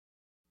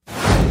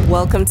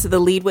Welcome to the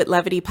Lead with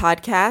Levity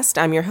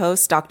podcast. I'm your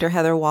host, Dr.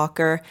 Heather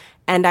Walker,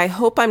 and I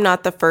hope I'm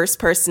not the first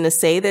person to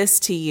say this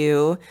to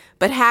you,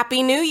 but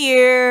Happy New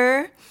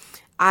Year!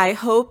 I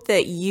hope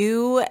that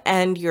you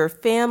and your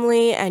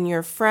family and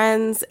your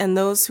friends and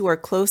those who are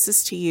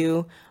closest to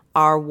you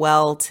are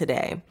well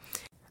today.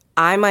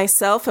 I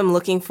myself am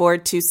looking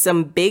forward to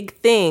some big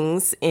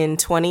things in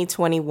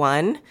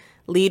 2021.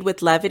 Lead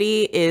with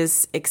Levity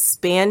is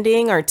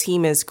expanding, our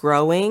team is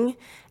growing,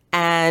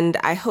 and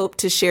I hope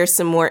to share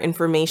some more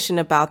information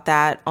about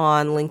that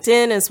on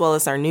LinkedIn as well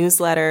as our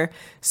newsletter.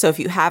 So if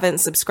you haven't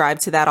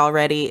subscribed to that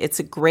already, it's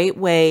a great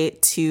way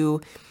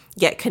to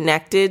get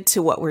connected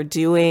to what we're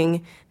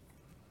doing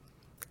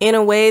in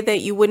a way that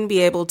you wouldn't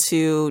be able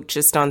to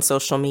just on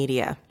social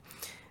media.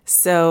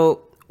 So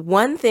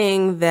one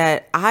thing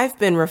that I've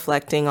been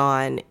reflecting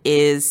on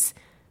is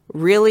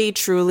really,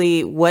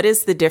 truly, what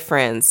is the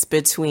difference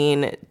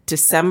between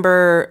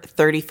December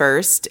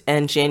 31st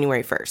and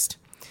January 1st?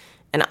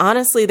 And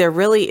honestly, there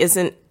really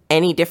isn't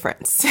any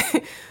difference.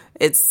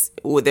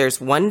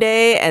 There's one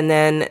day and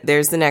then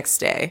there's the next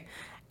day.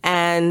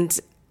 And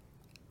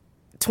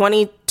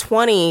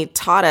 2020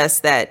 taught us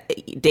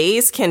that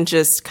days can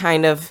just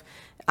kind of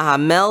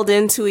meld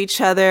into each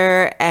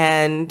other,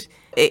 and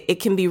it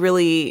can be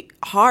really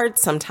hard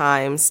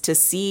sometimes to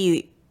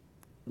see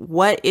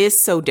what is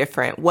so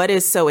different, what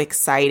is so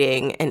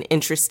exciting and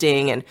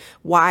interesting, and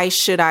why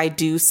should I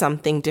do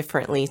something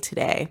differently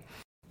today?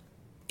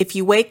 If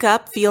you wake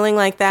up feeling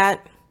like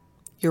that,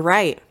 you're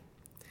right.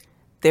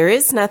 There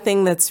is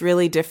nothing that's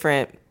really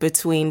different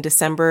between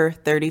December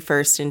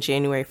 31st and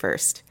January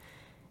 1st,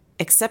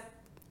 except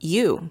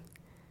you,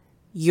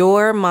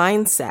 your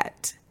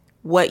mindset,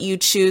 what you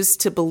choose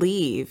to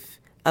believe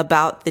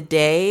about the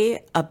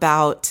day,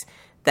 about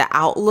the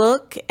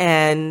outlook,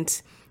 and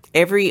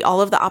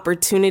all of the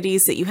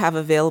opportunities that you have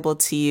available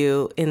to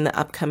you in the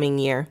upcoming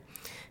year.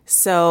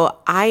 So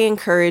I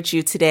encourage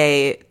you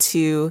today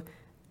to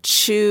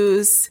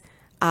choose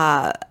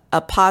a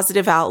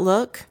positive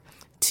outlook,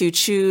 to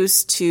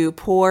choose to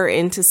pour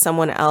into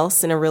someone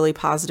else in a really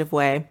positive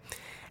way.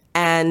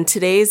 And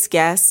today's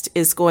guest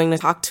is going to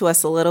talk to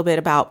us a little bit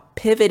about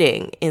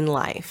pivoting in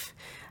life.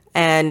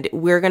 And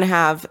we're going to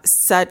have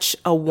such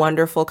a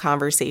wonderful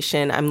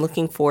conversation. I'm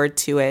looking forward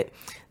to it.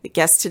 The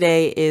guest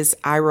today is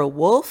Ira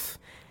Wolf.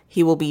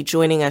 He will be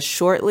joining us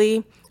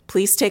shortly.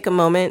 Please take a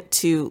moment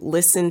to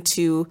listen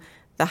to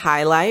the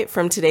highlight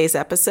from today's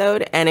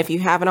episode. And if you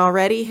haven't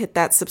already, hit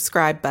that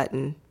subscribe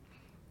button.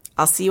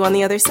 I'll see you on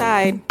the other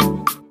side.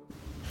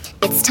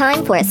 It's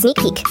time for a sneak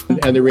peek.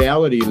 And the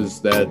reality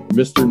is that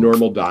Mr.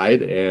 Normal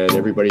died, and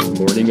everybody's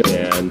mourning,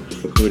 and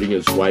including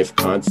his wife,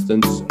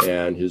 Constance,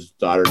 and his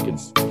daughter,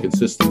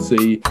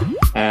 Consistency.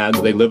 And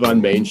they live on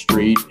Main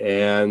Street,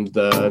 and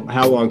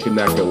how long can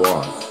that go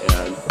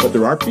on? But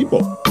there are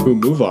people who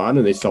move on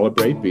and they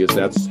celebrate because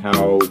that's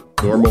how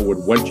Normal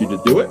would want you to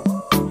do it.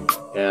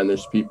 And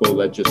there's people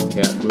that just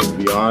can't move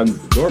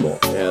beyond normal,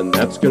 and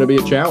that's going to be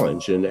a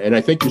challenge. And I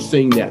think you're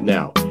seeing that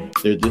now.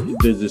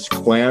 There's this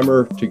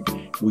clamor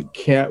we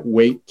can't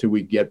wait till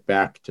we get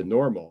back to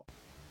normal.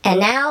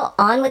 And now,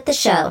 on with the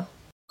show.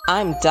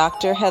 I'm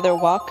Dr. Heather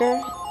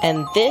Walker,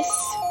 and this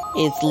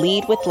is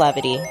Lead with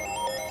Levity.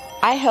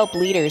 I help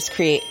leaders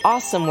create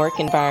awesome work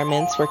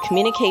environments where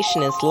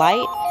communication is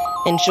light,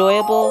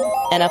 enjoyable,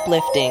 and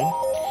uplifting.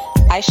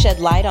 I shed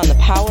light on the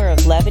power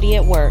of levity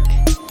at work.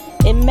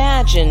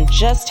 Imagine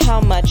just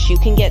how much you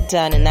can get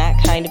done in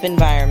that kind of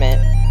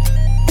environment.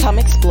 Come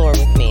explore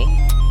with me.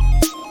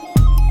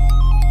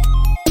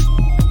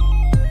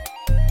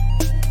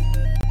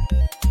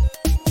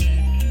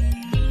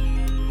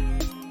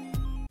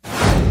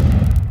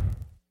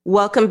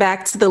 Welcome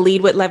back to the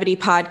Lead with Levity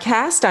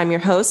podcast. I'm your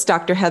host,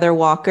 Dr. Heather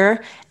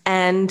Walker,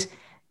 and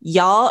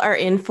y'all are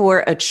in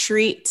for a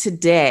treat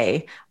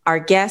today. Our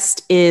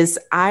guest is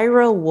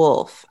Ira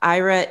Wolf.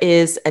 Ira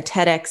is a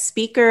TEDx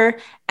speaker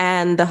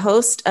and the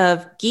host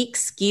of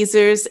Geeks,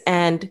 Geezers,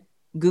 and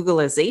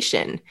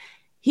Googleization.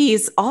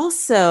 He's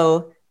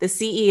also the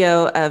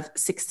CEO of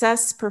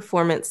Success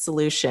Performance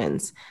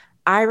Solutions.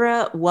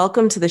 Ira,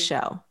 welcome to the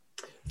show.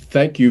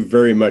 Thank you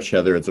very much,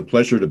 Heather. It's a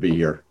pleasure to be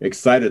here.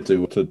 Excited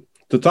to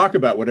talk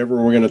about whatever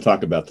we're going to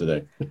talk about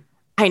today.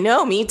 I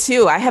know, me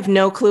too. I have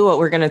no clue what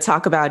we're going to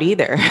talk about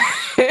either.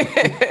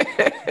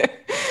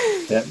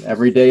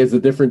 Every day is a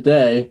different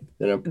day.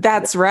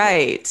 That's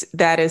right.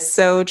 That is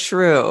so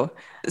true.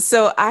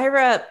 So,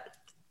 Ira,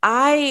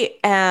 I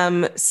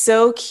am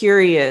so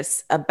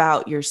curious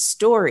about your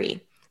story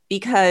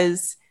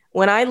because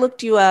when I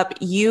looked you up,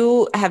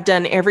 you have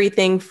done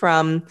everything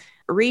from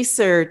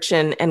research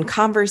and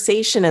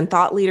conversation and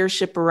thought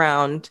leadership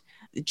around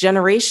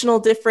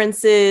generational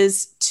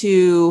differences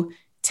to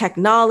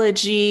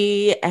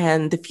technology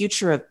and the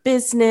future of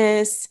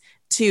business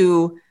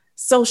to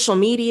social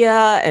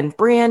media and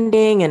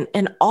branding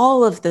and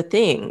all of the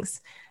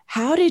things.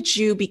 How did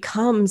you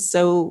become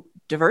so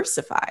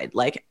diversified?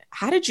 Like,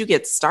 how did you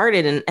get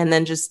started and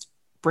then just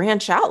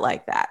branch out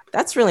like that?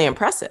 That's really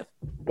impressive.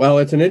 Well,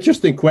 it's an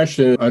interesting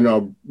question, and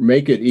I'll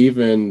make it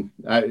even,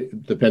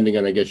 depending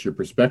on, I guess, your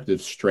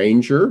perspective,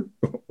 stranger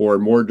or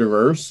more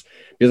diverse,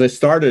 because I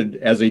started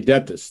as a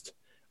dentist.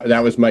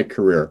 That was my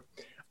career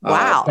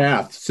Wow.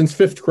 path since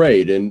fifth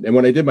grade. And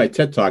when I did my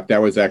TED Talk,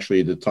 that was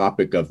actually the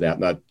topic of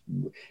that.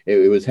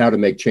 It was how to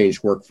make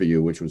change work for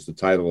you, which was the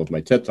title of my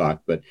TED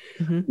Talk. But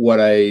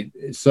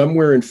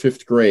somewhere in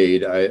fifth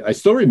grade, I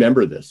still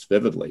remember this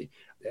vividly.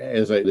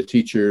 The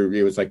teacher,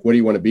 it was like, what do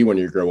you want to be when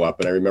you grow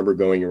up? And I remember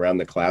going around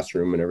the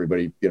classroom and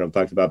everybody,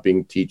 talked about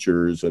being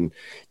teachers and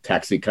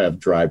taxi cab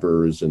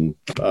drivers and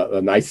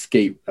a nice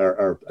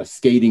or a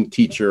skating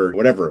teacher,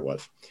 whatever it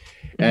was.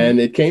 And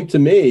it came to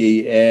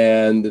me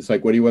and it's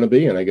like, what do you want to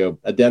be? And I go,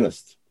 a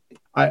dentist.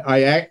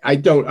 I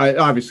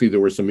obviously there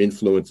were some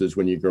influences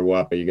when you grow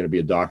up. Are you going to be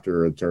a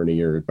doctor or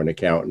attorney or an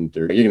accountant,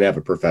 or you're going to have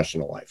a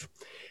professional life?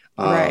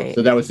 Right.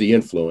 So that was the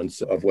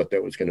influence of what I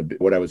was going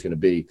to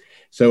be.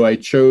 So I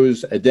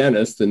chose a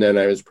dentist, and then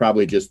I was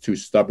probably just too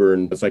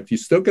stubborn. It's like, you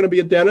still going to be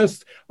a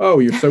dentist? Oh,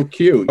 you're so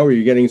cute. Oh,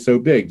 you're getting so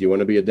big. Do you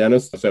want to be a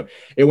dentist? So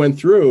it went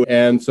through.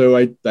 And so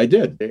I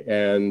did.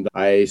 And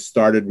I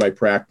started my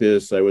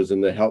practice. I was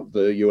in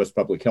the U.S.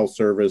 Public Health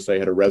Service. I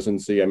had a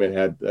residency. I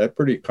had a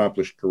pretty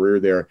accomplished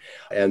career there.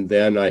 And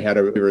then I had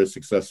a very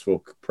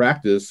successful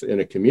practice in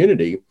a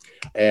community.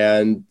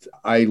 And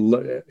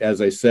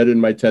as I said in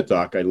my TED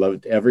Talk, I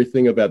loved everything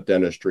about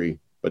dentistry,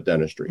 but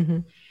dentistry,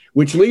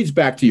 which leads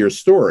back to your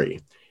story,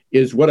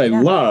 is what I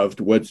loved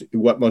was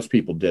what most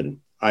people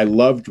didn't. I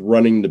loved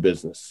running the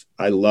business.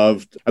 I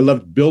loved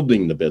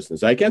building the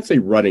business. I can't say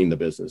running the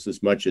business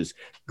as much as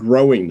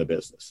growing the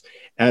business.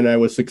 And I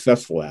was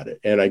successful at it.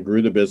 And I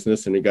grew the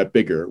business and it got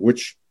bigger,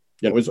 which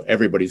was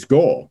everybody's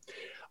goal.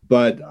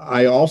 But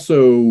I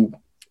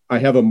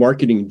have a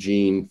marketing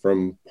gene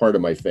from part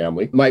of my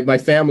family. My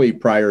family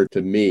prior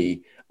to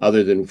me,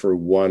 other than for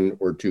one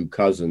or two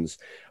cousins,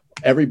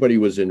 everybody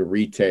was in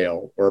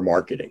retail or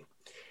marketing.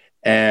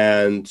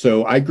 And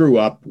so I grew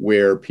up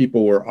where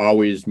people were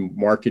always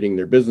marketing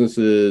their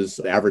businesses,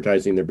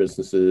 advertising their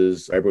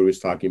businesses. Everybody was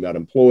talking about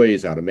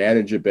employees, how to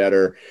manage it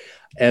better.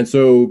 And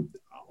so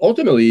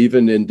ultimately,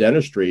 even in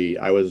dentistry,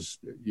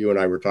 you and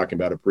I were talking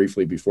about it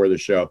briefly before the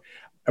show.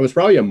 I was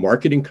probably a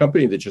marketing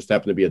company that just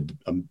happened to be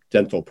a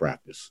dental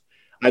practice.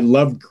 I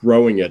loved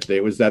growing it.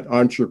 It was that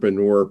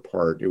entrepreneur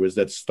part. It was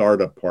that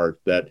startup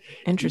part that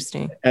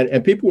Interesting.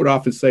 And people would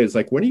often say, it's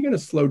like, when are you going to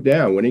slow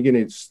down? When are you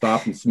going to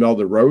stop and smell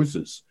the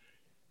roses?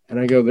 And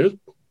I go,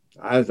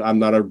 I'm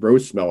not a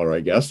rose smeller, I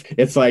guess.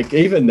 It's like,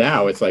 even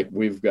now, it's like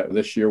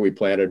this year we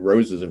planted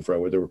roses in front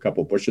where there were a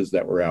couple of bushes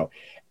that were out.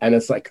 And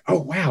it's like,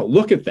 oh, wow,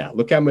 look at that.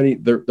 Look how many,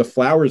 the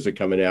flowers are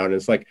coming out. And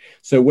it's like,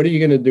 so what are you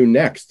going to do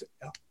next?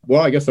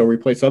 Well, I guess I'll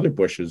replace other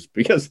bushes,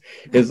 because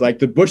it's like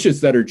the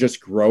bushes that are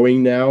just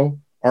growing now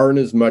aren't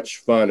as much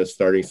fun as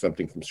starting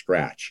something from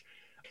scratch.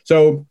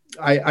 So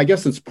I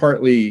guess it's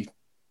partly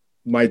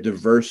my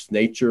diverse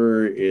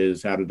nature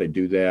is, how did I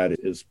do that? It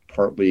is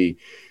partly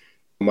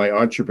my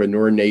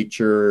entrepreneur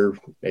nature.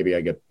 Maybe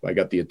I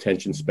got the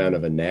attention span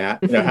of a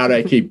gnat. How do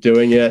I keep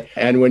doing it?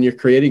 And when you're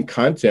creating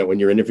content, when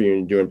you're interviewing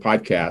and doing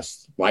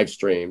podcasts, live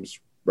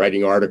streams,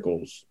 writing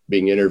articles,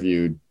 being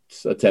interviewed,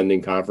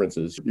 attending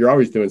conferences, you're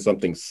always doing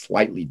something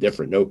slightly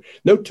different.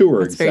 No two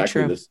are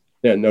exactly this.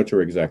 Yeah, no two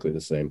are exactly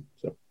the same.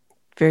 So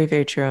very,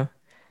 very true.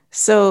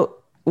 So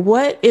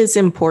what is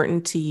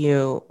important to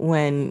you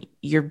when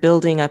you're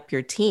building up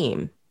your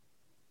team?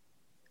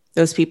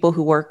 Those people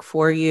who work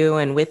for you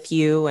and with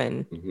you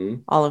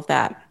and all of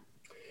that.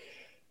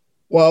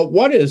 Well,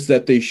 one is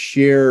that they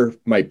share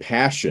my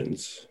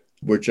passions,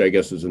 which I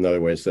guess is another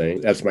way of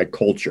saying that's my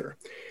culture,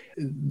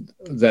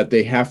 that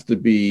they have to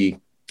be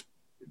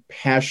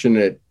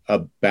passionate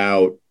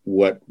about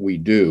what we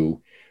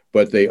do,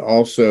 but they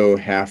also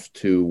have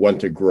to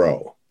want to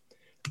grow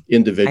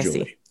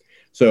individually.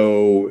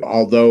 So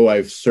although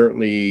I've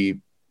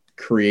certainly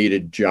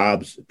provided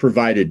jobs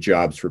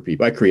for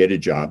people, I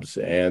created jobs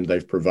and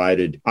I've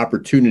provided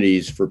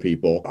opportunities for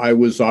people, I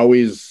was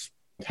always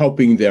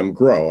helping them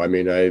grow.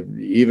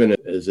 Even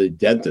as a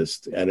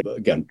dentist, and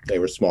again, they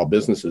were small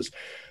businesses,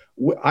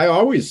 I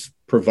always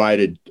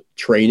provided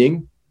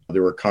training.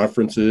 There were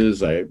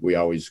conferences. We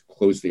always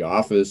closed the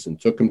office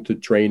and took them to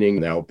training.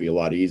 Now it'd be a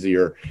lot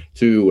easier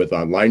too with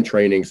online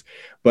trainings.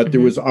 But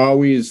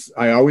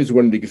I always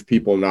wanted to give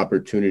people an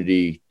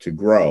opportunity to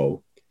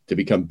grow, to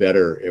become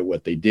better at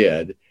what they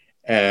did.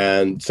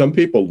 And some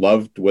people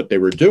loved what they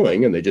were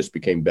doing and they just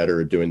became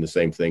better at doing the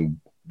same thing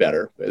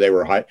better. They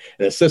were an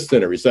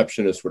assistant, a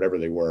receptionist, whatever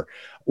they were,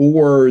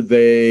 or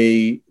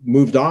they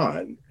moved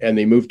on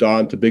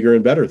to bigger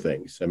and better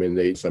things.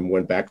 Some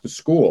went back to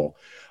school.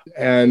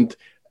 And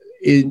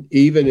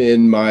even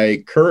in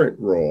my current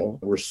role,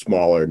 we're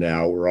smaller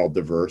now. We're all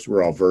diverse.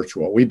 We're all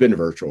virtual. We've been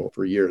virtual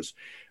for years,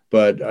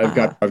 but I've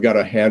got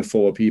a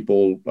handful of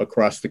people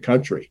across the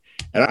country,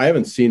 and I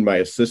haven't seen my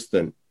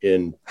assistant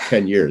in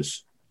 10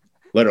 years,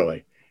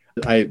 literally.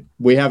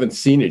 We haven't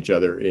seen each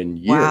other in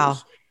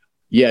years,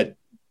 yet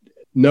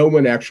no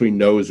one actually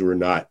knows we're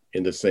not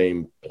in the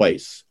same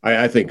place.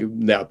 I think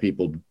now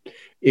people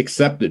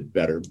accepted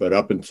better. But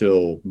up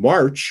until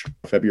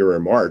February or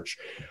March,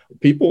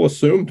 people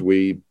assumed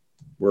we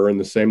were in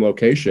the same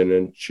location,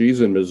 and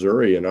she's in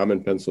Missouri and I'm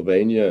in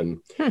Pennsylvania, and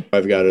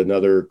I've got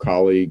another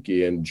colleague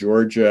in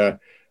Georgia.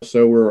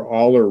 So we're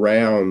all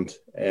around,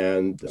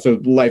 and so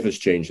life has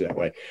changed that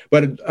way.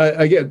 But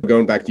again,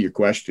 going back to your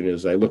question,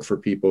 is I look for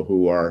people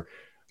who are,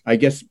 I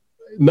guess,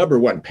 number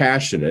one,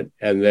 passionate,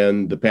 and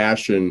then the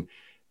passion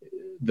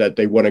that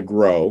they want to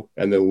grow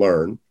and then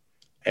learn,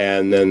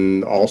 and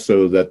then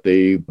also that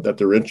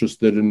they're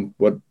interested in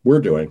what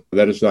we're doing.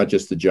 That it's not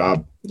just a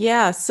job.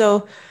 Yeah.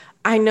 So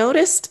I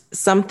noticed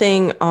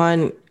something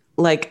on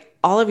like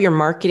all of your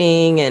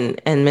marketing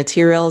and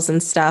materials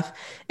and stuff.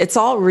 It's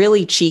all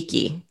really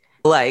cheeky.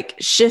 Like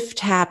shift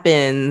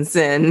happens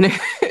and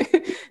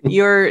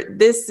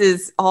this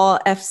is all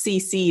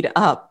FCC'd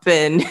up.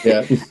 And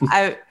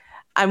Yeah.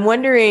 I'm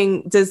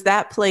wondering, does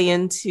that play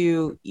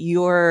into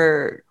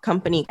your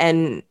company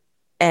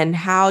and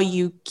how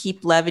you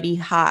keep levity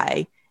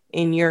high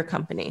in your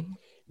company?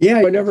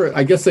 Yeah,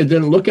 I guess I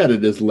didn't look at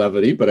it as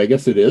levity, but I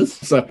guess it is.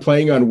 So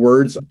playing on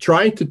words,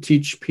 trying to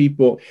teach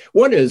people.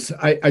 One is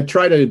I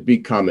try to be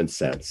common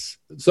sense.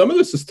 Some of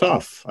this is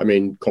tough. I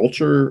mean,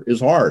 culture is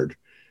hard.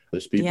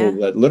 There's people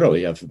that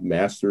literally have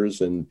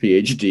masters and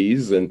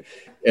PhDs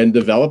and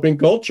developing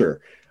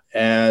culture.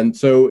 And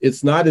so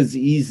it's not as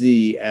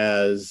easy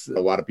as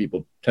a lot of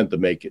people tend to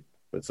make it.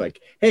 It's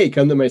like, hey,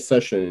 come to my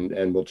session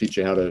and we'll teach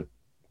you how to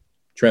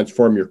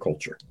transform your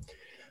culture.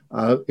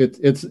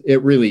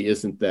 It really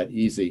isn't that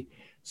easy.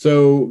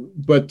 So,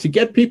 but to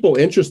get people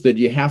interested,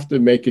 you have to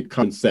make it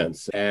common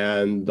sense.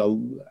 And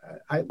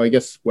I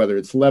guess whether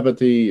it's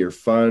levity or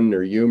fun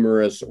or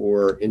humorous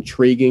or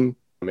intriguing,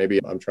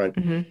 maybe I'm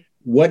trying,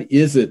 what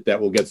is it that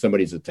will get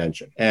somebody's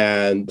attention?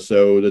 And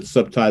so the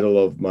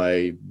subtitle of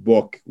my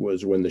book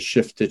was When the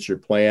Shift Hits Your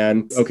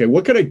Plan. Okay,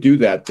 what could I do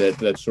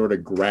that sort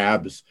of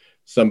grabs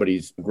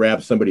somebody's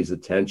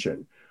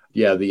attention?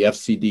 Yeah, the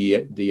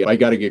FCD, I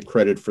got to get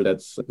credit for that.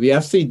 The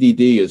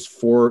FCDD is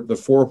for the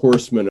four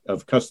horsemen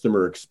of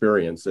customer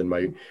experience. And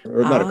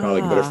not a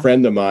colleague, but a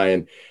friend of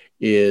mine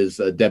is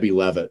Debbie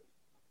Levitt.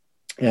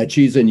 And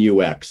she's in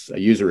UX, a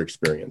user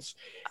experience.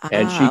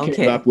 And she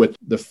came up with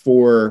the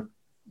four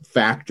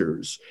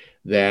factors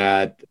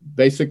that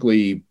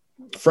basically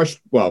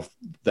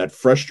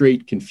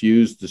frustrate,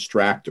 confuse,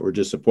 distract, or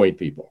disappoint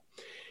people.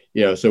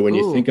 So when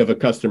you think of a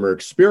customer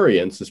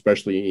experience,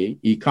 especially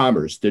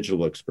e-commerce,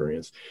 digital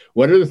experience,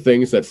 what are the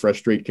things that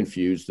frustrate,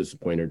 confuse,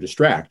 disappoint, or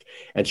distract?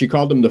 And she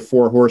called them the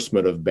four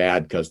horsemen of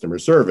bad customer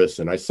service.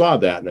 And I saw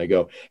that and I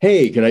go,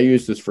 hey, can I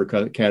use this for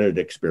candidate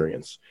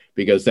experience?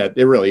 Because it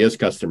really is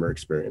customer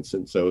experience.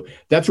 And so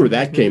that's where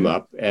that came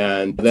up.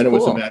 And then it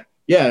was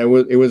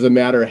a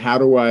matter, how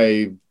do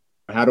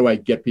I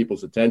get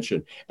people's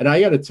attention? And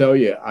I got to tell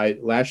you,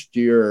 last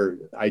year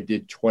I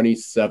did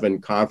 27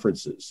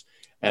 conferences.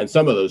 And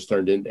some of those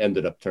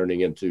ended up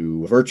turning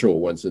into virtual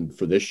ones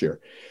for this year.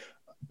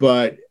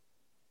 But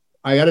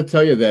I got to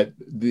tell you that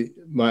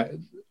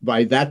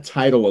by that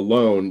title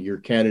alone, your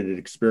candidate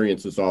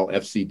experience is all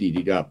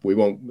FCD'd up.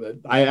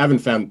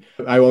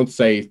 I won't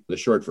say the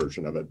short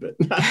version of it, but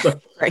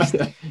right.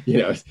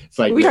 It's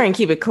like we try and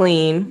keep it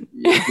clean.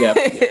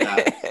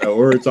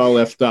 Or it's all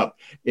effed up.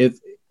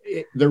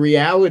 The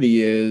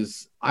reality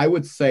is, I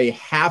would say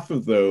half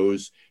of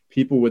those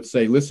people would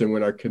say, listen,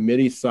 when our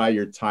committee saw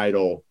your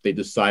title, they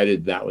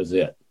decided that was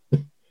it.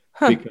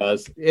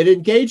 Because it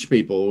engaged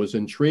people. It was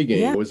intriguing.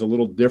 Yeah. It was a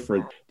little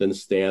different than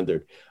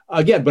standard.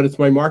 Again, but it's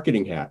my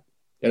marketing hat.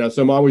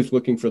 So I'm always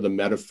looking for the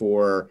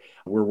metaphor.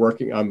 I'm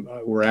working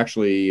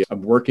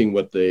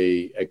with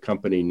a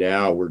company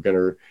now.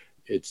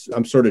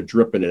 I'm sort of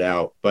dripping it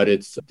out, but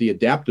it's the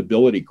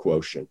adaptability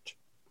quotient.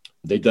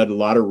 They did a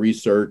lot of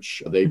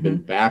research. They've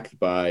been backed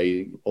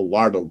by a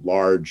lot of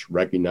large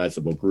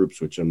recognizable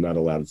groups, which I'm not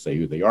allowed to say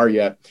who they are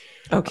yet.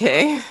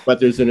 Okay. But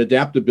there's an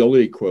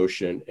adaptability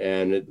quotient,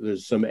 and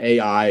there's some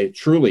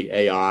truly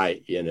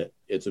AI in it.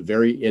 It's a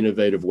very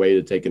innovative way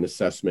to take an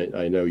assessment.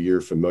 I know you're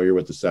familiar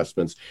with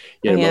assessments.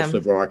 Most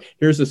of them are.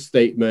 Here's a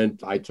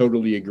statement. I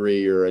totally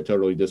agree, or I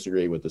totally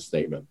disagree with the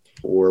statement,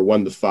 or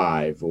 1 to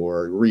 5,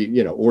 or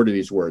order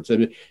these words.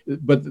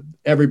 But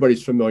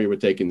everybody's familiar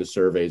with taking the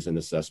surveys and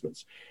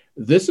assessments.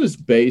 This is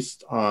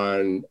based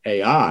on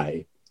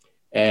AI,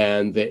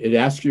 and it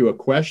asks you a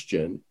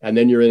question, and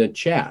then you're in a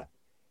chat.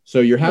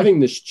 So you're having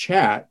this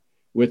chat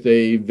with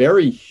a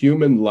very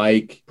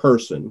human-like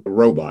person, a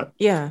robot.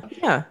 Yeah.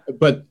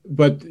 But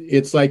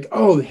it's like,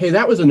 oh, hey,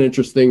 that was an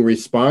interesting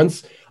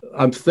response.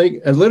 I'm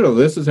thinking, and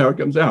literally, this is how it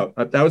comes out.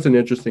 That was an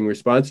interesting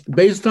response.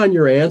 Based on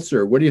your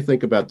answer, what do you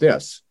think about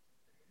this?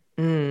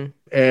 And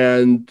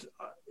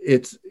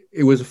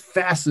it was a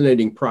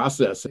fascinating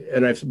process.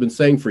 And I've been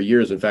saying for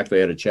years, in fact, I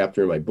had a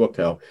chapter in my book,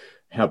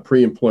 how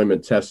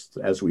pre-employment tests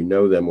as we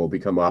know them will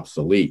become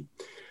obsolete.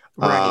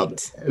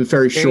 Right.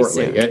 Very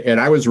shortly. And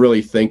I was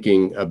really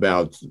thinking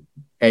about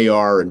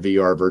AR and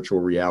VR, virtual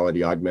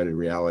reality, augmented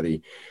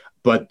reality.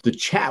 But the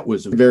chat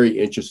was a very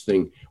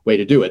interesting way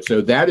to do it.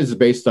 So that is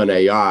based on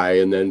AI.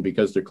 And then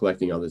because they're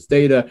collecting all this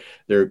data,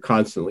 they're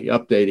constantly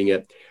updating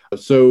it.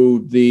 So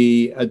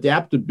the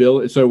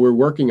adaptability, so we're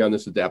working on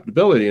this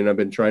adaptability, and I've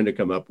been trying to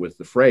come up with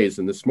the phrase.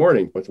 And this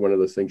morning was one of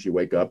those things you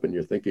wake up and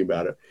you're thinking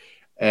about it.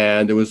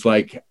 And it was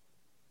like,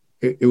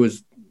 it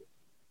was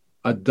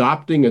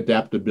adopting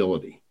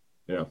adaptability,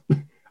 you know,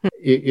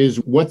 is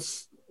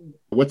what's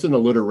an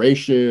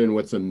alliteration,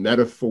 what's a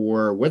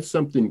metaphor, what's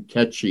something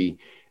catchy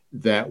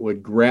that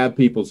would grab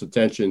people's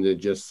attention to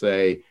just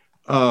say,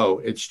 oh,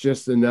 it's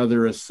just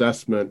another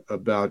assessment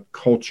about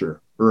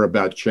culture or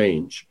about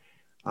change.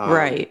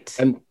 Right.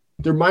 And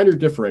they're minor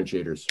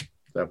differentiators.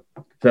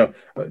 So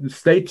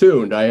stay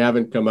tuned. I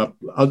haven't come up.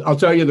 I'll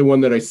tell you the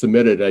one that I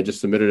submitted. I just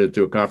submitted it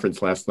to a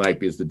conference last night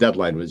because the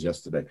deadline was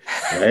yesterday.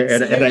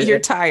 You're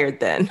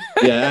tired then.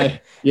 Yeah.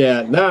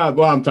 No,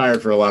 well, I'm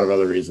tired for a lot of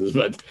other reasons,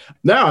 but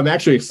no, I'm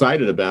actually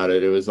excited about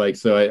it. It was like,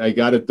 so I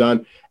got it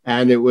done,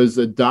 and it was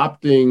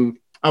adopting.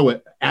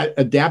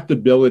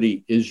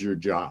 Adaptability is your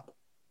job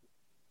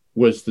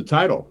was the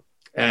title.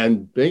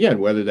 And again,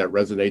 whether that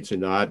resonates or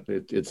not,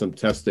 it's some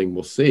testing,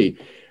 we'll see.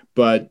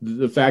 But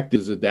the fact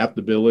is,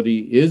 adaptability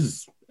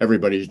is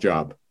everybody's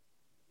job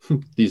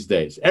these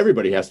days.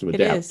 Everybody has to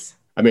adapt. It is.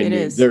 I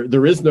mean,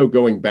 there is no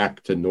going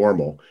back to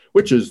normal,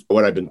 which is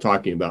what I've been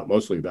talking about,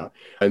 mostly about.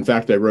 In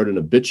fact, I wrote an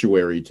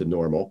obituary to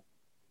normal.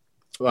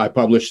 I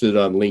published it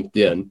on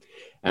LinkedIn.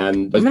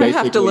 And I'm going to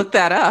have to look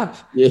that up.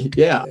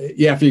 Yeah.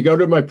 If you go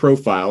to my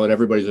profile, and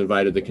everybody's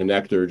invited to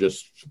connect or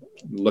just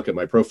look at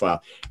my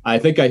profile, I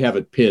think I have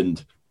it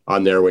pinned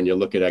on there when you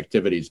look at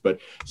activities. But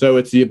so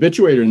it's the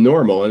obituary to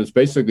normal, and it's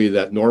basically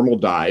that normal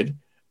died,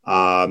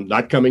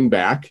 not coming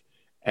back,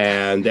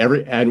 and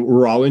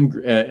we're all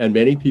in, and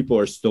many people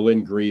are still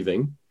in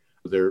grieving.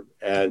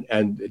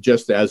 And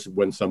just as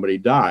when somebody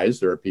dies,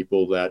 there are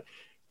people that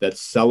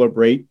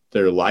celebrate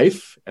their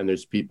life, and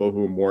there's people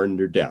who mourn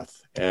their death.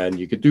 And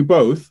you could do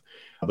both,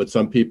 but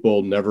some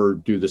people never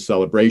do the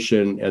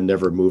celebration and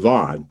never move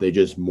on. They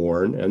just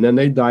mourn, and then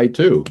they die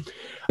too.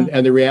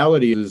 And the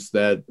reality is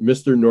that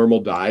Mr.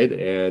 Normal died,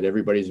 and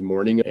everybody's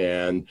mourning,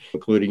 and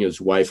including his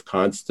wife,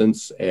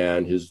 Constance,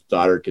 and his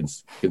daughter,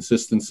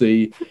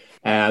 Consistency.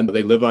 And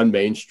they live on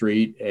Main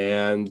Street.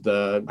 And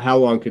how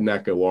long can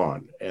that go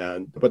on?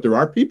 But there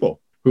are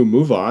people who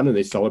move on and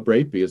they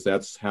celebrate because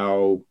that's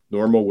how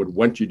normal would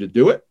want you to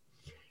do it.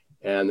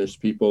 And there's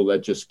people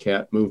that just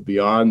can't move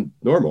beyond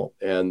normal.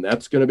 And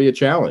that's going to be a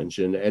challenge.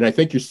 And I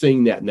think you're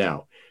seeing that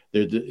now.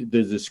 There's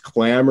this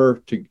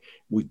clamor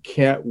we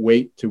can't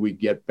wait till we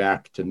get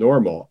back to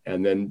normal.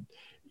 And then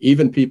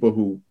even people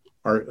who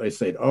I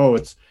say,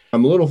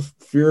 I'm a little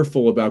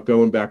fearful about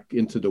going back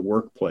into the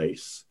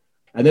workplace.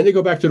 And then they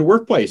go back to the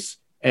workplace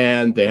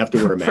and they have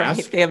to wear a mask.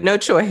 Right. They have no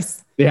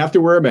choice. They have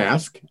to wear a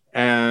mask.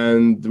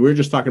 And we were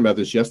just talking about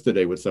this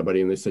yesterday with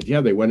somebody, and they said,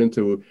 they went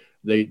into,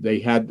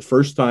 they had the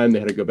first time they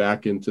had to go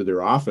back into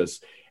their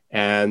office,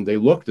 and they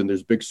looked, and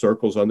there's big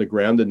circles on the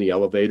ground in the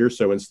elevator.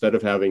 So instead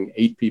of having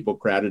 8 people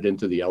crowded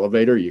into the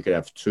elevator, you could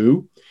have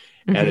 2.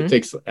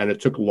 Mm-hmm. And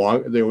it took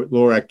long. There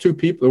were like 2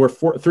 people, there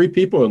were 3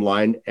 people in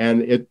line,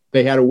 and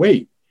they had to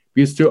wait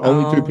because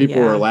only 2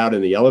 people were allowed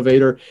in the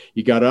elevator.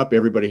 You got up,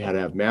 everybody had to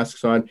have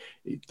masks on.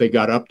 They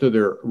got up to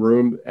their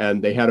room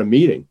and they had a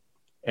meeting.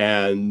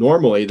 And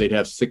normally they'd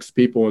have 6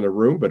 people in the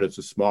room, but it's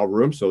a small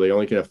room, so they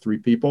only can have 3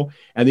 people.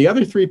 And the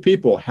other 3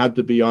 people had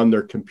to be on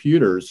their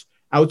computers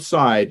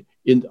outside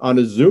on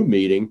a Zoom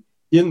meeting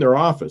in their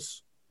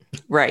office.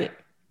 Right.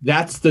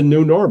 That's the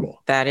new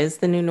normal. That is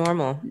the new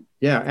normal.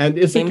 Yeah. And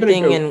same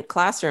thing in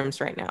classrooms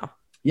right now.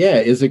 Yeah.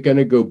 Is it going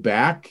to go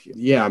back?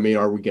 Yeah. I mean,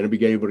 are we going to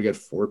be able to get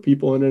 4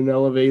 people in an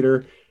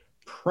elevator?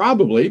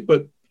 Probably,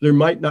 but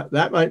might not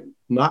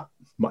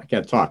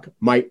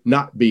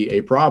be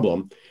a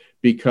problem,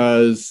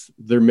 because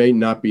there may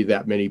not be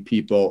that many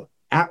people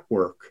at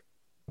work,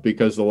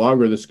 because the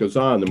longer this goes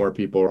on, the more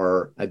people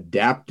are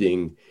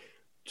adapting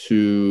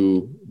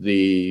to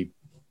the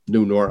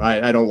new normal.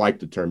 I don't like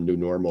the term new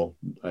normal.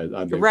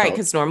 Right,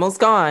 because normal's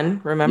gone.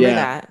 Remember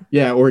that.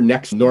 Yeah, or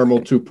next normal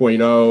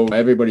 2.0.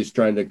 Everybody's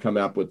trying to come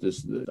up with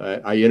this.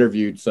 I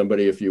interviewed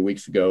somebody a few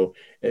weeks ago.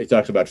 He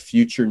talks about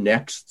future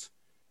next.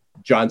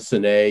 John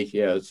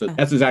Sinet, so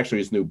that's actually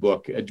his new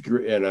book,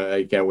 and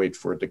I can't wait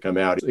for it to come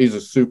out. He's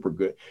a super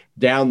good,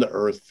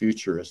 down-to-earth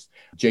futurist.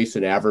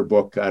 Jason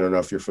Averbook, I don't know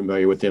if you're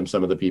familiar with him,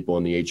 some of the people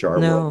in the HR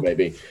world,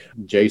 maybe.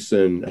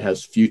 Jason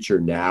has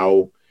future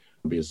now,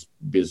 because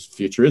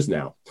future is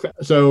now.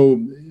 So,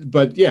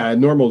 but yeah,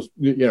 normal's,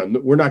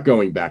 we're not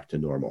going back to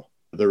normal.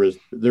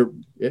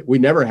 We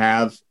never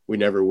have, we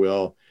never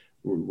will.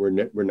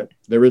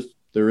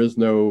 There is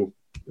no,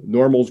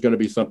 normal's going to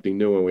be something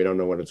new, and we don't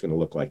know what it's going to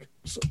look like.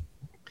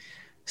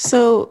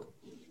 So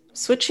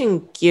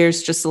switching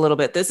gears just a little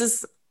bit, this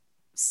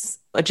is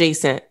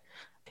adjacent.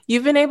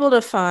 You've been able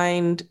to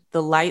find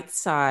the light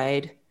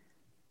side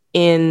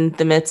in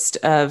the midst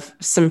of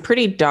some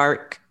pretty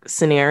dark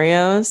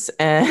scenarios,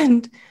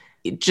 and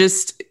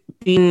just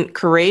being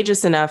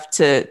courageous enough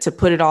to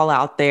put it all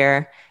out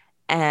there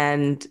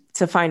and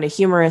to find a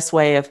humorous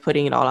way of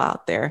putting it all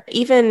out there.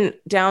 Even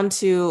down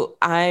to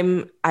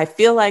I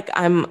feel like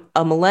I'm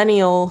a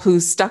millennial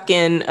who's stuck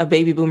in a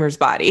baby boomer's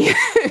body.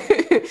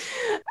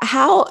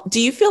 How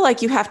do you feel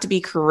like you have to be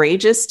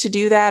courageous to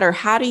do that, or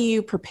how do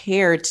you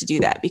prepare to do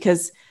that?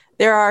 Because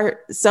there are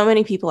so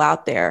many people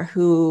out there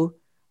who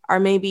are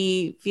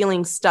maybe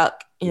feeling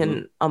stuck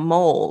in a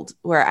mold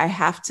where I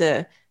have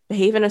to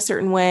behave in a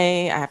certain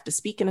way, I have to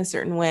speak in a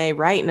certain way,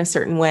 write in a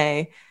certain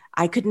way.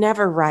 I could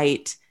never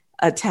write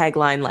a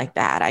tagline like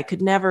that. I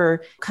could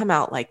never come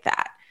out like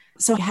that.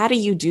 So how do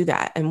you do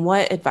that? And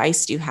what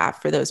advice do you have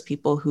for those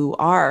people who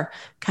are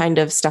kind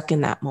of stuck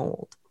in that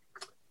mold?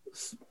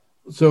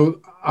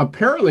 So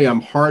apparently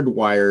I'm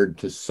hardwired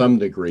to some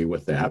degree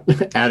with that.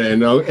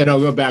 And I'll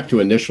go back to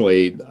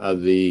initially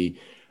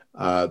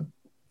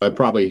I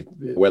probably,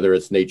 whether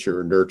it's nature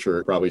or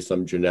nurture, probably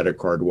some genetic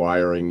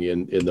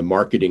hardwiring in the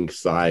marketing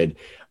side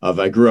of,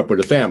 I grew up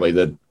with a family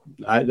that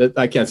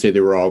I can't say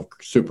they were all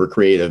super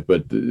creative,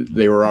 but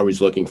they were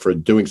always looking for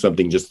doing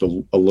something just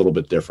a little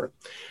bit different.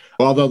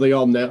 Although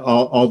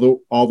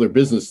although all their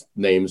business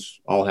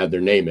names all had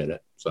their name in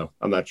it. So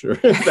I'm not sure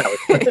if that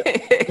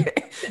was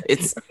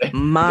it's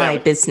my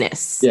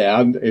business.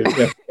 Yeah,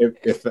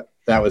 if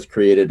that was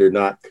created or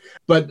not.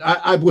 But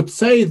I would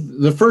say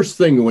the first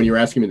thing, when you're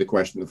asking me the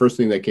question, the first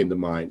thing that came to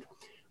mind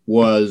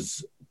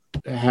was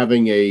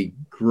having a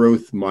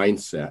growth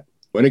mindset.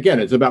 And again,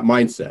 it's about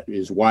mindset,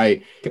 is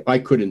why I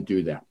couldn't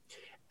do that.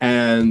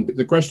 And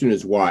the question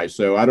is why.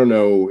 So I don't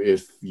know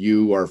if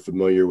you are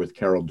familiar with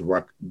Carol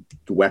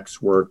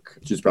Dweck's work,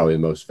 which is probably the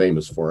most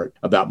famous for it,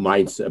 about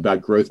mindset,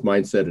 about growth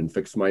mindset and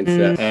fixed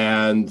mindset.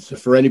 And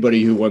for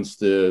anybody who wants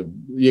to,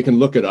 you can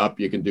look it up.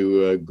 You can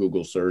do a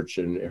Google search,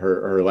 and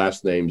her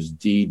last name's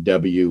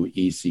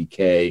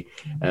Dweck,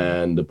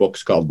 and the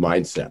book's called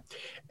Mindset.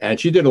 And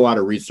she did a lot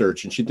of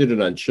research, and she did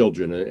it on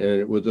children. And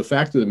it was, the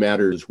fact of the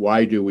matter is,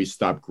 why do we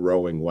stop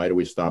growing? Why do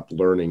we stop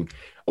learning?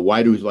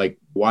 Why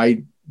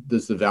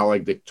does the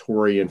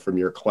valedictorian from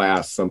your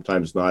class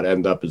sometimes not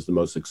end up as the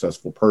most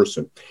successful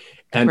person?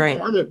 And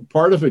right.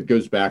 part of it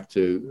goes back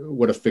to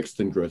what a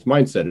fixed and growth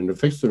mindset. And a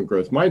fixed and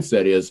growth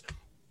mindset is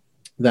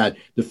that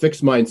the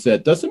fixed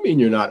mindset doesn't mean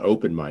you're not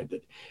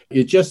open-minded.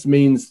 It just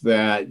means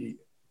that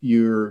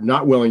you're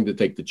not willing to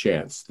take the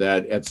chance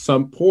that at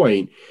some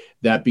point,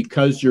 that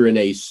because you're an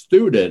A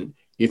student,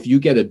 if you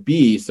get a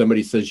B,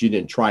 somebody says you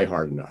didn't try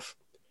hard enough.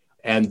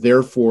 And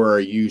therefore,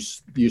 you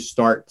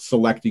start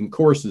selecting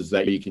courses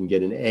that you can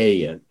get an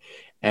A in,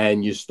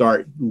 and you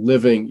start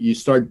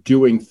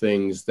doing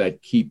things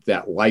that keep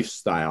that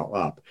lifestyle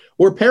up.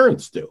 Or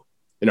parents do.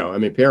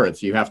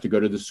 Parents, you have to go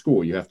to the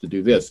school, you have to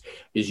do this.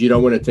 You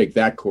don't want to take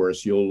that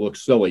course, you'll look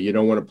silly. You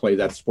don't want to play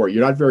that sport,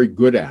 you're not very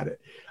good at it.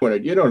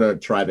 You don't want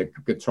to try the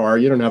guitar,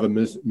 you don't have a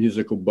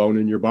musical bone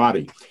in your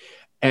body.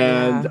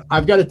 And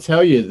I've got to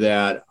tell you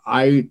that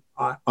I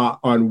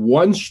on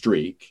one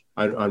streak,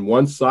 on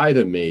one side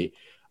of me,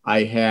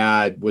 I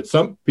had what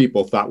some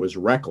people thought was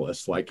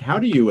reckless. Like, how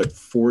do you at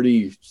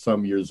 40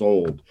 some years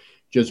old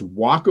just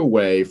walk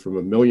away from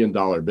 $1 million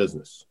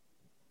business?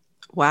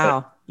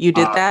 Wow. You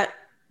did that?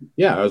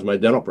 Yeah, it was my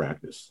dental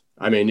practice.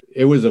 I mean,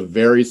 it was a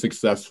very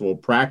successful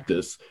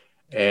practice.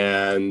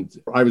 And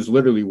I was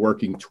literally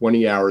working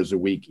 20 hours a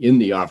week in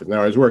the office.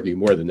 Now I was working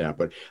more than that,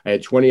 but I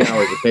had 20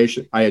 hours of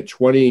patient. I had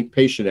 20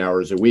 patient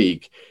hours a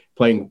week,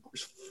 playing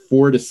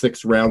 4 to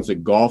 6 rounds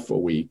of golf a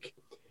week.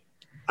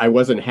 I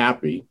wasn't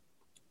happy,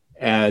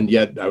 and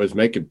yet I was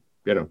making,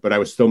 but I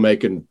was still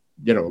making,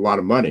 a lot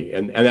of money,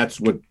 and that's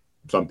what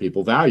some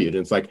people valued.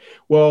 And it's like,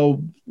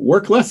 well,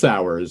 work less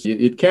hours.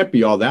 It can't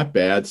be all that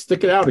bad.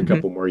 Stick it out a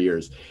couple more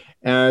years.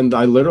 And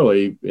I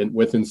literally,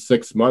 within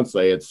 6 months,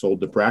 I had sold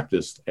the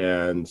practice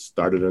and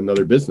started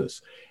another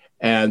business.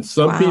 And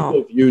some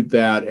people viewed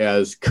that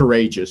as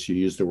courageous. You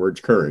used the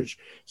word courage.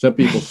 Some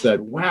people said,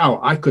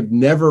 wow, I could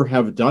never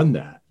have done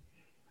that.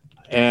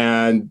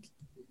 And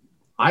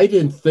I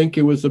didn't think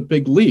it was a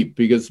big leap,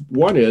 because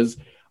one is,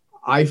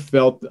 I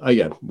felt,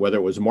 again, whether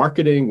it was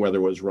marketing, whether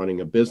it was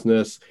running a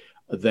business,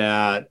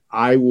 that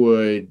I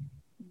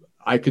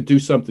could do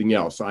something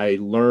else. I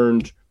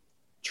learned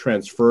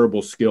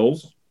transferable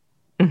skills.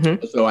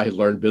 So I had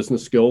learned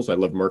business skills. I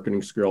love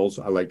marketing skills.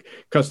 I like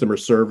customer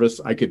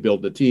service. I could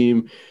build a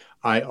team.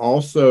 I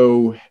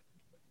also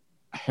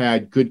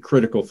had good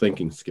critical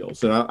thinking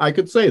skills. And I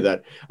could say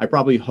that I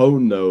probably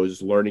honed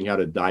those learning how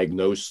to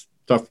diagnose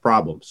tough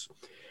problems.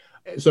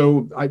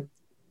 So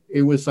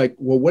it was like,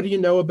 well, what do you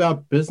know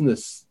about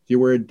business? You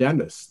were a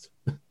dentist.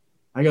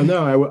 I go,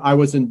 no, I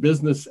was in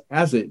business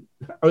I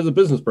was a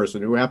business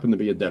person who happened to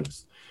be a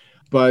dentist.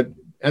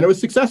 And it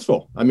was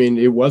successful. I mean,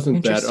 it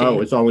wasn't that, it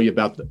was only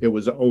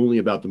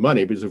about the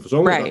money, because if it was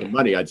only about the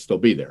money, I'd still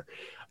be there.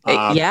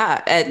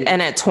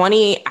 And at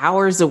 20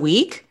 hours a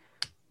week?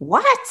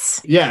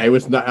 What? Yeah, it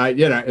was not,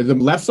 the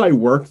less I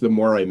worked, the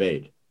more I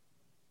made.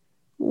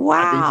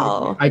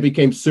 Wow. I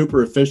became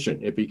super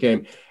efficient. It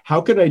became,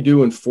 how can I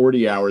do in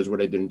 40 hours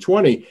what I did in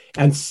 20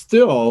 and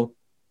still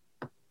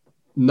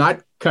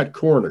not cut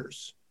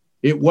corners?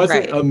 It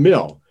wasn't a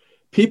mill.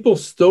 People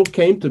still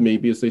came to me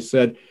because they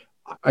said,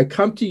 I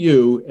come to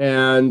you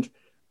and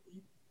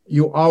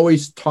you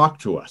always talk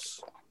to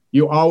us.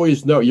 You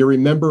always know. You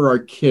remember our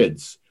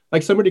kids.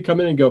 Like somebody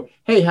come in and go,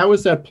 hey, how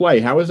was that play?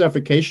 How was that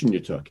vacation you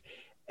took?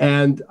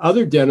 And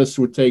other dentists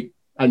would take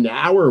an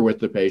hour with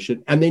the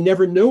patient and they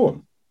never knew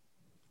him.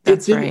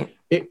 That's right.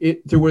 In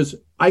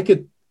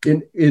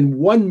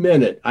 1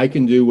 minute, I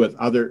can do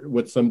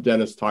what some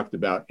dentists talked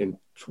about in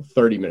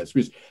 30 minutes,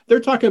 because they're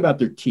talking about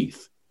their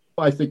teeth.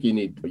 I think you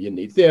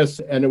need this.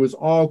 And it was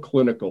all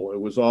clinical. It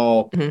was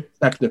all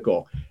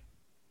technical.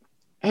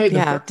 Hey,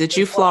 yeah. Did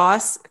you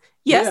floss?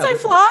 Yes, I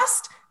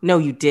flossed. No,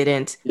 you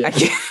didn't. Yeah.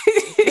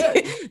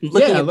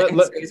 Looking at the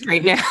X-rays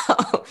right now.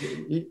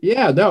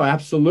 Yeah, no,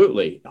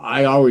 absolutely.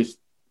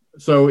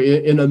 So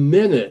in a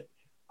minute,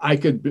 I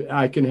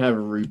can have a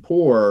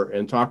rapport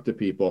and talk to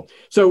people.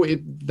 So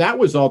that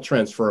was all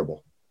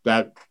transferable.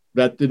 That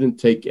didn't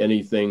take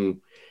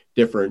anything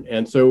different.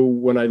 And so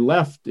when I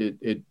left,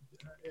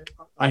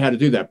 I had to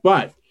do that.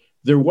 But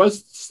there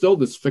was still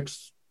this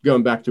fix,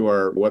 going back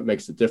to what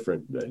makes it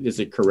different. Is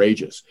it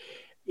courageous?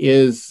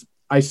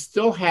 I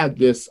still had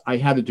this, I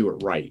had to do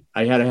it right.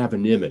 I had to have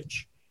an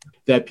image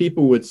that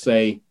people would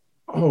say,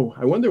 oh,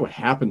 I wonder what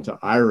happened to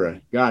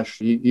Ira. Gosh,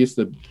 he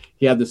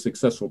had this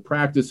successful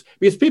practice.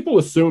 Because people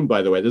assumed,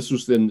 by the way, this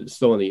was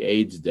still in the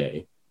AIDS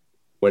day,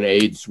 when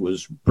AIDS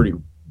was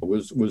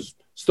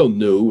still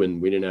new,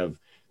 and we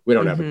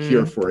don't have a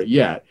cure for it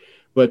yet.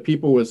 But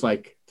people was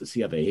like, does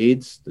he have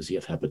AIDS? Does he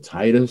have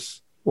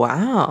hepatitis?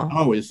 Wow.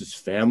 Oh, is his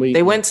family?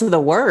 They went to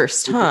the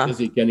worst, huh? Is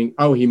he getting,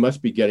 he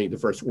must be getting the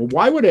first. Well,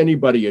 why would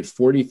anybody at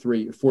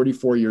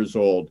 44 years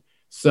old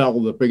sell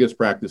the biggest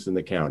practice in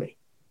the county?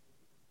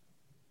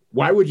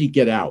 Why would he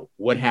get out?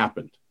 What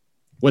happened?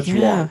 What's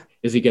wrong?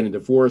 Is he getting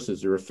divorced?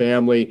 Is there a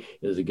family?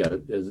 Is he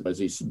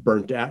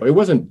burnt out? It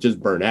wasn't just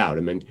burnt out.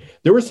 I mean,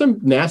 there were some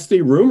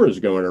nasty rumors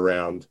going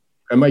around,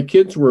 and my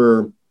kids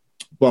were,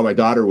 well, my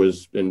daughter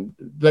was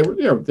they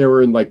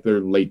were in like their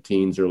late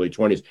teens, early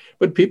 20s,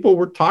 but people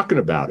were talking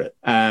about it.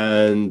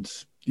 And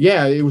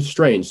yeah, it was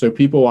strange. So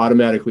people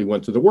automatically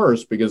went to the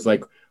worst, because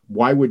like,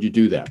 why would you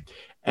do that?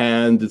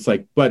 And it's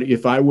like, but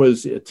if I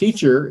was a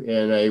teacher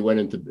and I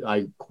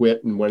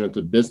quit and went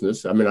into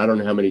business, I mean, I don't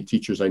know how many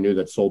teachers I knew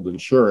that sold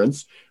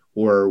insurance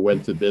or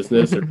went to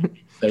business or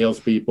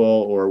salespeople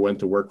or went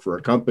to work for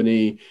a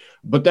company,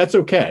 but that's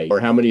okay. Or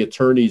how many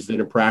attorneys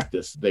didn't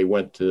practice, they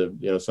went to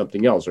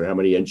something else, or how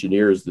many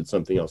engineers did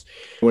something else.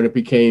 When it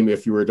became,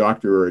 if you were a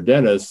doctor or a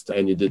dentist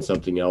and you did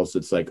something else,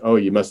 it's like, oh,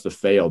 you must have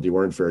failed. You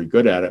weren't very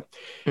good at it.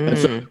 And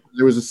so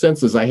there was a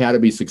sense as I had to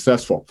be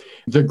successful.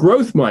 The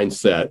growth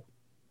mindset,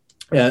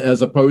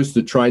 as opposed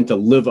to trying to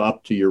live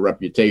up to your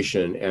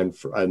reputation and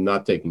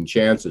not taking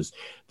chances.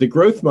 The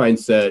growth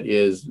mindset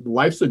is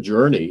life's a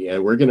journey,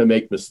 and we're going to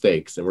make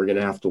mistakes, and we're going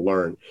to have to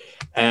learn.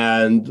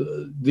 And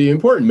the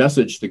important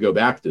message to go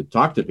back to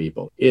talk to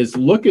people is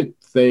look at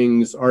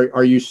things.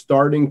 Are you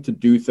starting to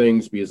do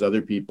things because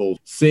other people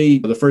see?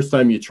 The first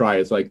time you try,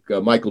 it's like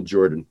Michael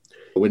Jordan,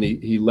 when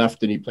he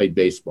left and he played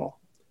baseball.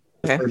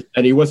 Okay.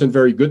 And he wasn't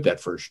very good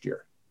that first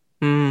year.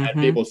 And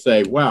people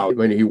say, wow,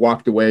 when he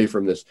walked away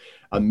from this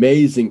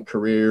amazing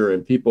career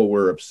and people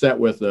were upset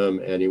with him,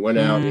 and he went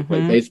out and he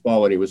played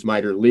baseball and he was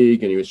minor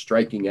league and he was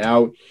striking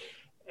out.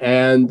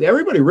 And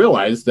everybody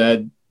realized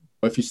that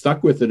if he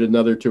stuck with it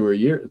another 2 or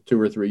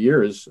 3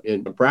 years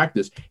in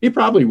practice, he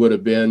probably would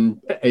have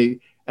been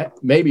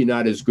maybe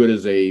not as good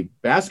as a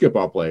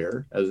basketball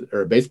player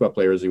or a baseball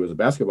player as he was a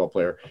basketball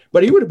player,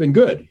 but he would have been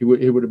good. He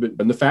would have been.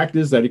 And the fact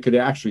is that he could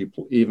actually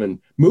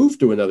even move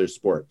to another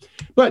sport,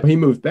 but he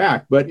moved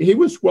back, but he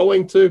was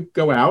willing to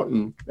go out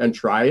and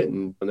try it.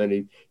 And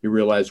then he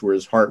realized where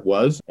his heart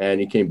was,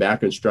 and he came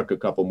back and struck a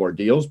couple more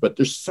deals. But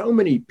there's so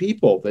many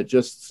people that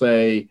just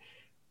say,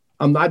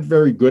 I'm not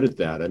very good at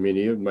that. I mean,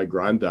 even my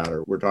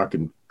granddaughter, we're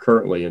talking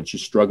currently, and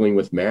she's struggling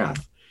with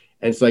math.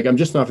 And it's like, I'm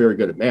just not very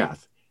good at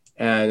math.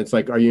 And it's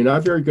like, are you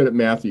not very good at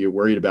math? Or are you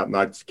worried about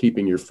not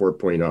keeping your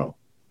 4.0?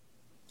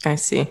 I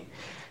see.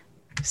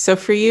 So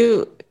for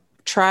you,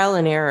 trial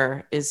and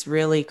error is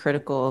really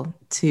critical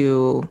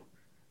to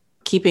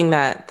keeping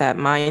that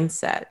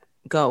mindset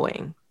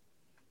going.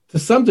 To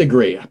some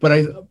degree, but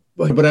I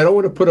don't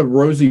want to put a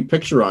rosy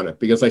picture on it,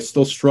 because I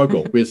still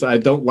struggle because I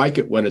don't like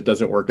it when it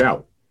doesn't work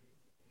out.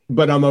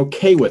 But I'm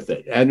okay with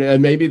it.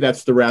 And maybe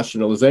that's the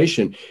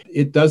rationalization.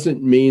 It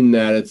doesn't mean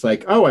that it's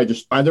like,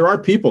 there are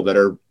people that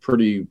are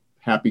pretty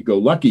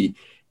happy-go-lucky,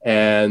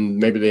 and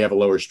maybe they have a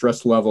lower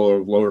stress level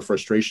or lower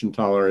frustration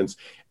tolerance,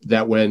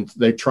 that when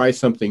they try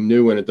something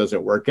new and it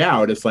doesn't work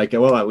out, it's like,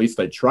 well, at least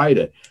I tried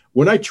it.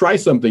 When I try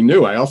something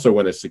new, I also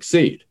want to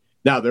succeed.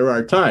 Now, there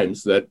are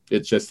times that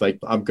it's just like,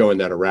 I'm going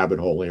down a rabbit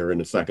hole here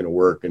and it's not going to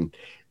work. And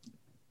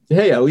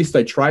hey, at least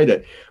I tried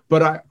it.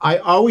 But I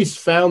always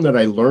found that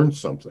I learned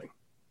something.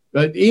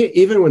 But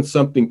even when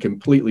something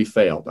completely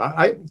failed,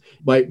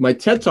 my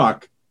TED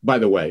Talk, by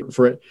the way,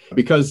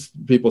 because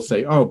people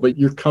say, oh, but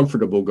you're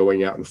comfortable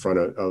going out in front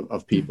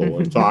of people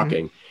and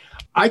talking.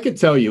 I could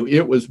tell you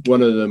it was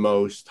one of the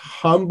most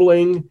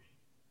humbling,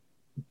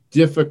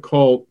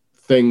 difficult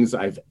things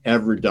I've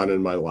ever done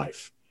in my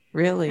life.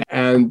 Really?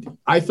 And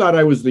I thought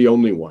I was the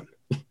only one.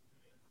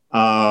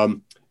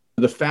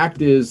 The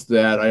fact is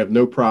that I have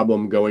no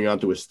problem going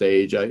onto a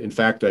stage. In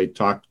fact, I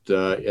talked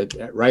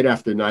right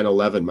after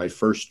 9/11, my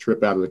first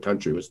trip out of the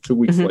country was 2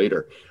 weeks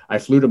later. I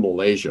flew to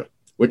Malaysia,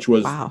 which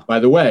was, Wow. by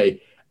the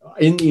way,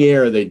 in the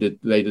air, they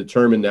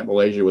determined that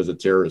Malaysia was a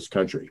terrorist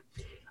country.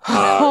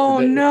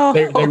 No.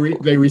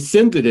 They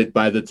rescinded it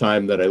by the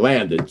time that I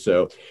landed.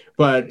 So,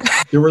 but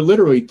there were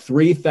literally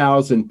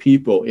 3,000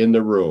 people in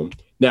the room.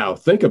 Now,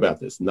 think about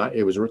this.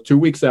 It was 2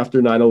 weeks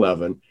after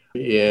 9/11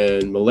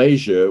 in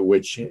Malaysia,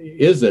 which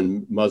is a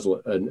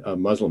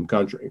Muslim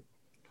country.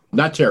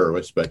 Not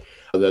terrorist, but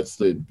that's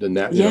the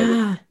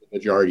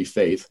majority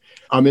faith.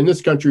 I'm in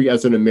this country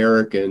as an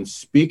American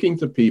speaking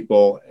to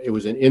people. It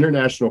was an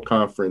international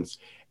conference,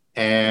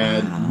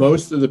 and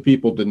most of the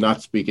people did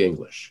not speak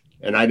English,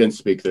 and I didn't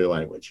speak their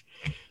language.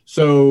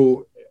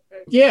 So,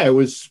 yeah, it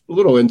was a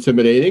little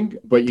intimidating,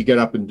 but you get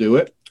up and do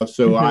it.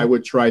 So I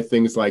would try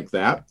things like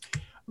that.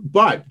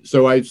 But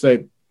so I'd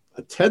say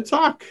a TED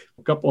Talk,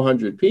 a couple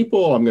hundred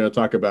people, I'm going to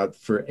talk about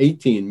for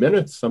 18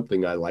 minutes,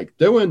 something I like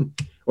doing,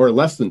 or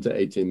less than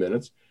 18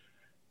 minutes.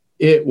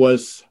 It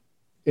was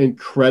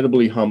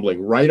incredibly humbling.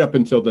 Right up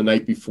until the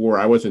night before,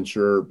 I wasn't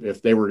sure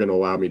if they were going to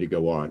allow me to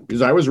go on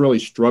because I was really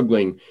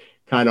struggling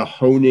kind of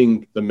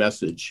honing the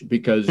message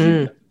because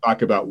you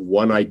talk about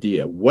one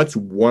idea. What's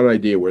one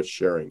idea worth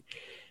sharing?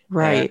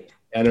 Right.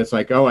 And it's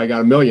like, oh, I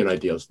got a million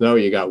ideas. No,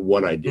 you got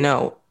one idea.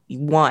 No,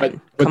 one.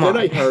 But then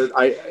I heard,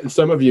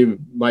 some of you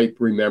might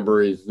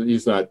remember,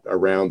 he's not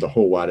around a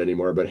whole lot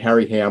anymore, but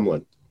Harry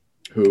Hamlin,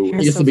 who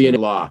used to be in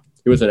law.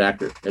 He was an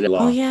actor in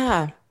law. Oh,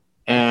 yeah.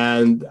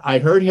 And I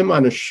heard him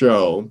on a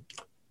show,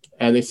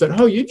 and they said,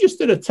 oh, you just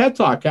did a TED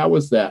Talk. How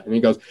was that? And he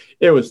goes,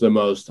 it was the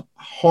most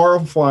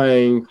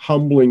horrifying,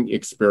 humbling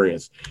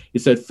experience. He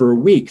said, for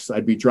weeks,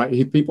 I'd be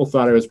driving. People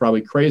thought I was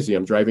probably crazy.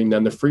 I'm driving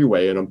down the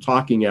freeway, and I'm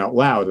talking out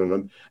loud,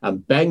 and I'm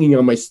banging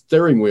on my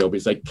steering wheel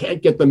because I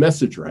can't get the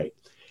message right.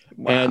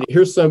 Wow. And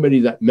here's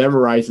somebody that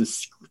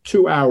memorizes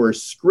 2-hour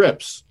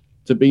scripts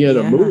to be in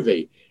a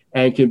movie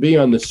and can be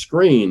on the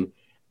screen.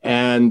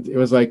 And it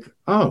was like,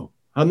 oh,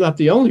 I'm not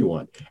the only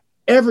one.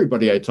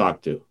 Everybody I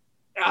talked to,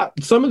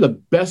 some of the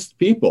best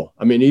people.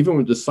 I mean, even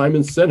with the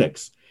Simon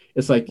Sinek's,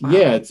 it's like,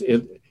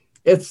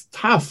 it's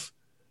tough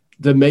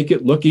to make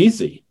it look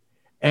easy.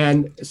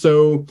 And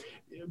so,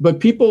 but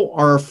people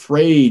are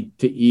afraid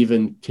to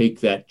even take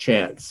that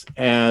chance.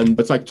 And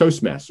it's like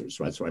Toastmasters.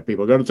 That's why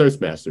people go to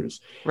Toastmasters.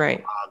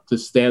 Right. To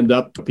stand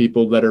up to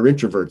people that are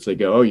introverts. They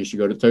go, oh, you should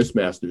go to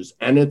Toastmasters.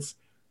 And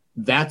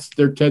that's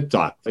their TED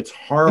Talk. It's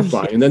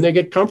horrifying. And then they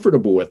get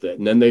comfortable with it.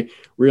 And then they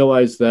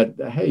realize that,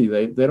 hey,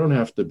 they don't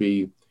have to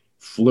be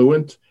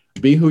fluent.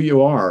 Be who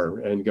you are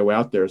and go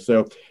out there.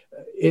 So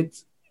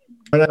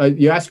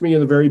you asked me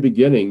in the very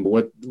beginning,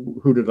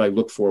 who did I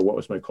look for? What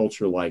was my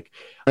culture like?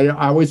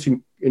 I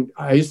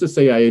used to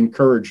say I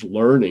encourage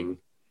learning.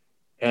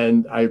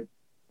 And I,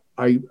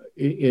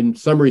 in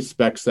some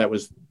respects, that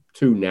was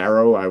too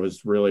narrow. I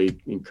was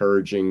really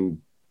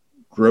encouraging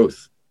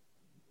growth.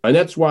 And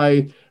that's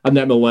why I'm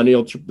that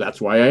millennial. That's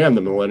why I am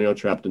the millennial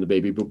trapped in the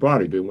baby boom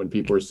body. But when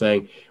people are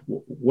saying,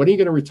 when are you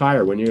going to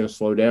retire? When are you going to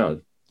slow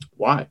down?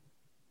 Why?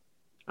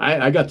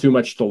 I got too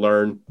much to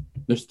learn.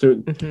 There's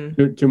too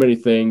many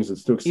things.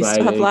 It's too exciting. You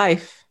still have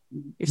life.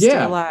 You're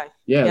still alive.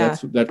 Yeah.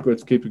 That's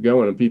what's keep it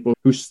going. And people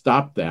who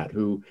stop that,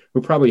 who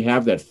probably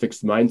have that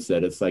fixed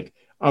mindset, it's like,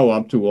 oh,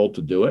 I'm too old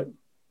to do it.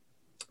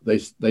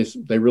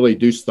 They really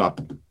do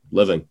stop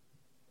living.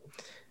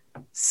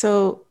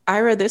 So,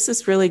 Ira, this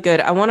is really good.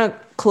 I want to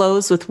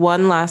close with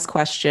one last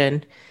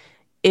question.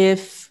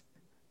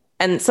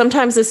 And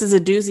sometimes this is a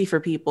doozy for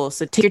people,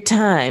 so take your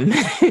time.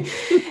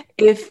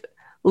 If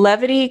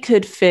levity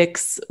could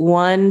fix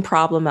one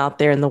problem out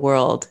there in the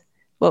world,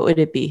 what would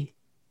it be?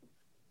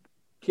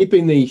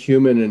 Keeping the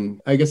human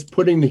and I guess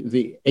putting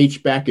the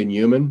H back in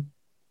human,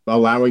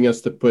 allowing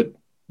us to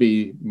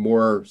be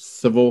more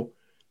civil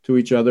to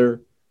each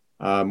other,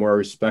 more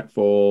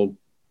respectful,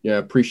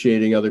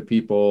 appreciating other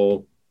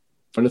people.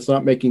 And it's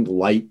not making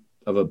light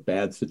of a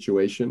bad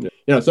situation.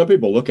 Some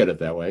people look at it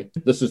that way.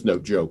 This is no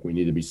joke. We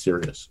need to be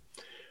serious.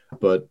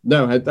 But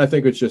no, I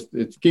think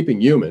it's keeping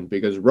human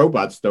because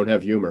robots don't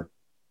have humor.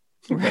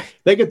 Right.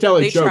 They can tell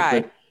a joke.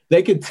 Try.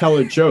 They can tell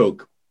a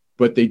joke,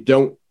 but they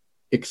don't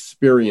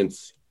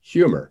experience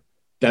humor.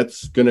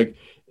 That's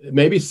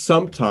maybe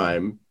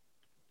sometime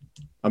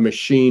a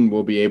machine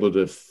will be able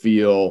to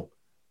feel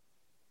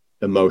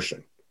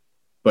emotion,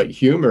 but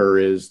humor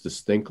is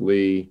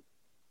distinctly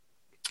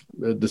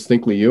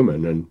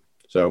human. And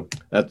so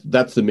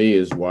that to me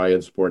is why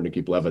it's important to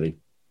keep levity.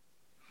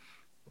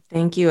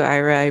 Thank you,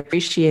 Ira. I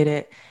appreciate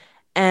it.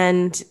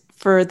 And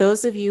for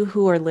those of you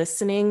who are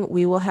listening,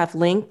 we will have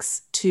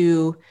links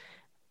to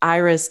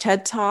Ira's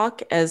TED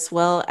Talk, as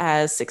well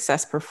as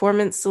Success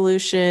Performance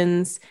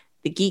Solutions,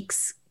 the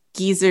Geeks,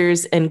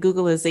 Geezers, and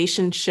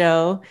Googleization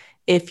show.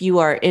 If you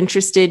are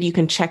interested, you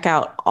can check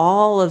out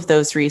all of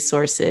those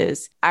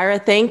resources. Ira,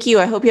 thank you.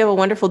 I hope you have a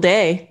wonderful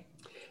day.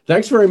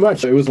 Thanks very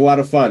much. It was a lot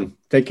of fun.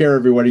 Take care,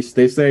 everybody.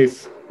 Stay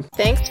safe.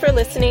 Thanks for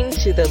listening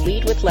to the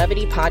Lead with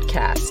Levity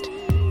podcast.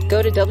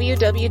 Go to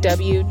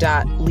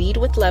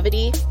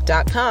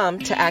www.leadwithlevity.com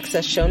to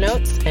access show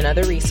notes and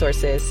other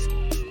resources.